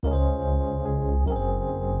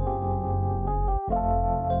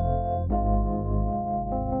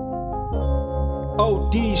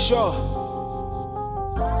OD Shaw.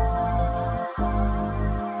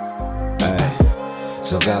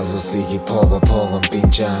 Sokazosika iphokopoko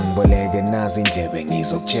mpintshana boleke nazi indlebe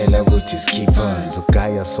ngizokutshela ukuthi sikhiphani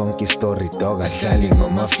sokugaya sonke istori dog ahlali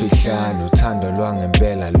ngomafihlane uthando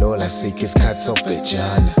lwangempela lola sikho isikhathi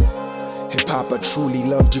sokubhejana. Hip-hop, I truly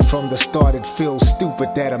loved you from the start. It feels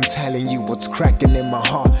stupid that I'm telling you what's cracking in my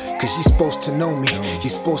heart. Cause you're supposed to know me.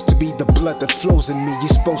 You're supposed to be the blood that flows in me. You're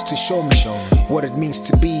supposed to show me what it means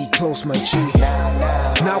to be close, my G.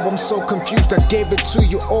 Now I'm so confused, I gave it to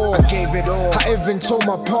you all. I gave it all. I even told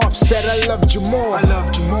my pops that I loved you more. I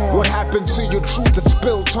loved you more. What happened to your truth that's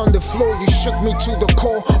built on the floor? You shook me to the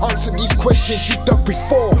core. Answer these questions you thought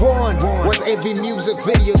before. One, was every music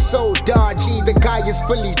video so dodgy? The guy is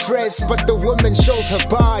fully dressed, but the woman shows her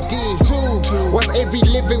body. Two, was every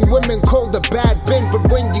living woman called a bad bin?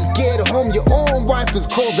 But when you get home, your own wife is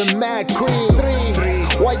called a mad queen.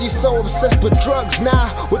 Three, why you so obsessed with drugs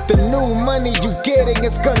now? With the new money you getting,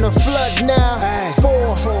 it's gonna flood now.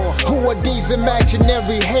 Four, who are these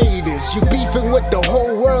imaginary haters? You beefing with the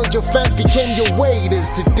whole world, your fans became your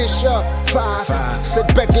waiters to dish up. Five, sit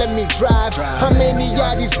back, let me drive. How many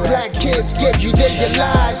of these black kids gave you their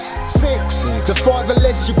lives? Six, the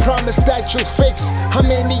fatherless you promised that you'll fix. How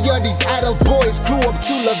many of these adult boys grew up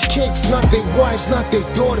to love kicks? Not their wives, not their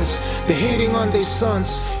daughters. They're hating on their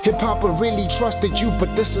sons. Hip-hop, I really trusted you,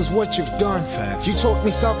 but this is what you've done. You taught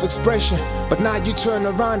me self-expression, but now you turn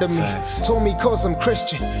around on me. Told me cause I'm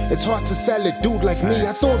Christian, it's hard to sell a dude like me.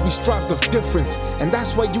 I thought we strived of difference, and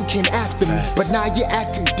that's why you came after me. But now you're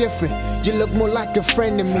acting different, you look more like a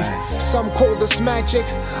friend to me. Some called us magic,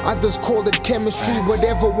 others called it chemistry.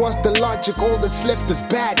 Whatever was the logic, all that's left is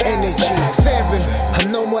bad energy. Seven,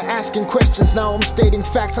 I'm no more asking questions, now I'm stating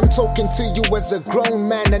facts. I'm talking to you as a grown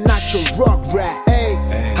man and not your rock rat. Hey,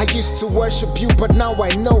 I used to worship you, but now I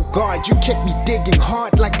know God. You kept me digging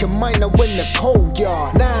hard like a miner in the cold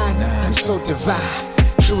yard. Nine, I'm so divine,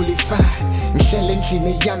 truly fine.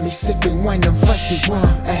 Inhlelendlini yami sipping wine and fuzzy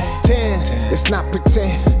wine. 10, it's not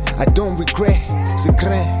pretend, I don't regret.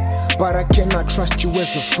 Secret, but I cannot trust you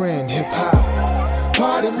as a friend. Hip-hop,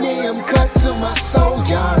 pardon me, I'm cut to my soul.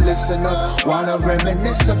 Y'all listen up, wanna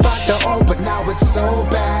reminisce about the old, but now it's so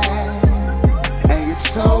bad. Hey, it's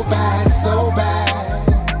so bad, so bad.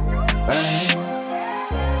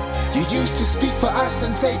 You used to speak for us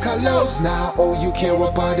and take our lows. Now all you care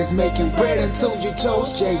about is making bread until you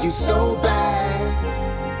toast. Yeah, you so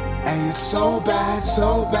bad. Hey, it's so bad,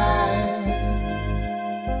 so bad.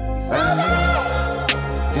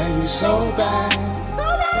 Yeah, you so bad.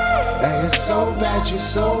 Hey, it's so bad, you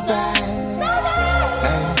so bad.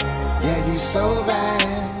 Hey, yeah, you so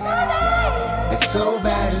bad. It's so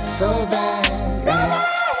bad, it's so bad.